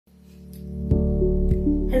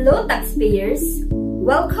Hello taxpayers!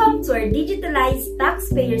 Welcome to our digitalized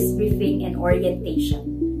taxpayers briefing and orientation.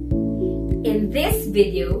 In this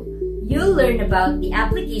video, you'll learn about the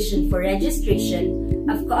application for registration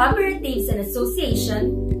of cooperatives and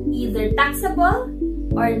association, either taxable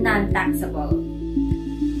or non-taxable.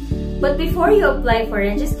 But before you apply for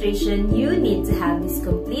registration, you need to have these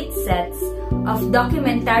complete sets of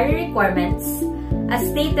documentary requirements as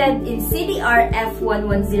stated in CDR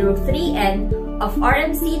F1103N of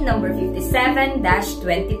RMC number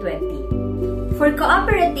 57-2020. For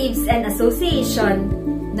cooperatives and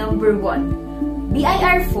association, number 1,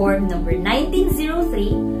 BIR form number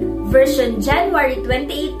 1903, version January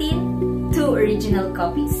 2018, 2 original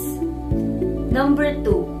copies. Number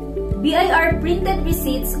 2, BIR printed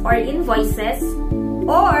receipts or invoices,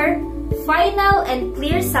 or final and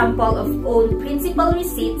clear sample of own principal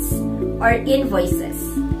receipts or invoices.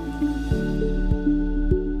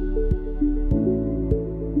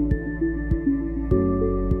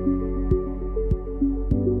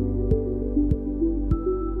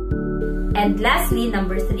 And lastly,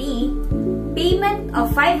 number 3, payment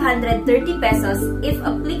of 530 pesos if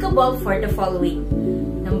applicable for the following.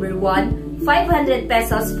 Number 1, 500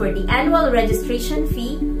 pesos for the annual registration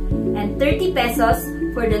fee and 30 pesos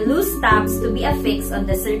for the loose tabs to be affixed on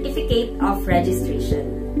the certificate of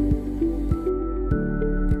registration.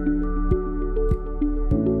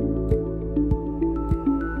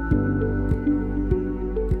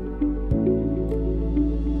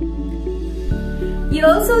 You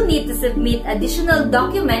also need to submit additional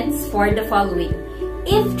documents for the following.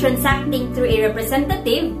 If transacting through a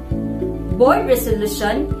representative, board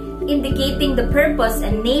resolution indicating the purpose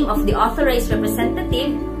and name of the authorized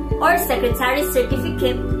representative or secretary's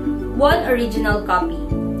certificate, 1 original copy,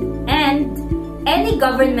 and any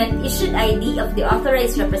government-issued ID of the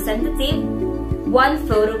authorized representative, 1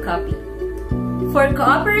 photocopy. For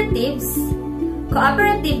cooperatives,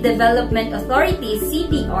 Cooperative Development Authority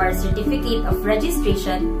CDR Certificate of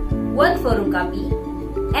Registration, 1 photocopy,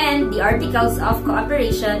 and the Articles of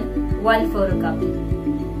Cooperation, 1 photocopy.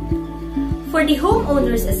 For the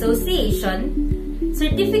Homeowners Association,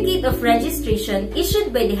 Certificate of Registration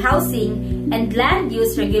issued by the Housing and Land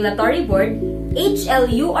Use Regulatory Board,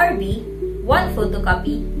 HLURB, 1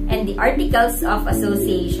 photocopy, and the Articles of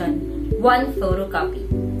Association, 1 photocopy.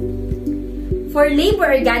 For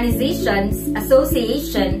labor organizations,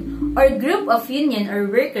 association, or group of union or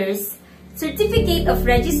workers, Certificate of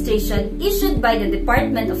Registration issued by the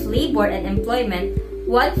Department of Labor and Employment,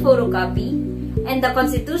 1 photocopy, and the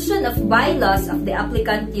Constitution of Bylaws of the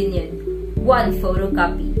applicant union, 1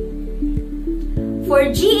 photocopy. For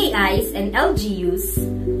GAIs and LGUs,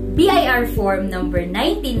 BIR form number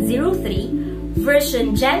 1903,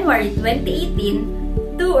 version January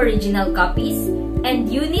 2018, 2 original copies,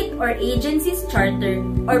 and unit or agency's charter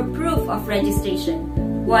or proof of registration,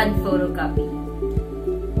 1 photocopy.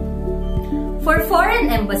 For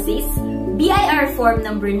foreign embassies, BIR form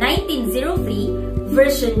number 1903,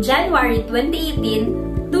 version January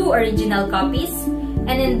 2018, 2 original copies,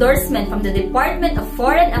 and endorsement from the Department of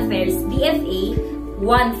Foreign Affairs, DFA,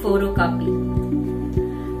 1 photocopy.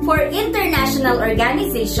 For international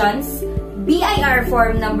organizations, BIR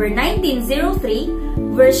form number 1903,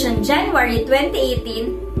 version January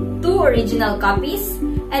 2018, 2 original copies,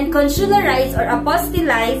 and consularized or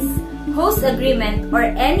apostillized host agreement or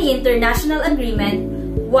any international agreement,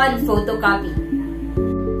 1 photocopy.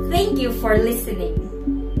 Thank you for listening.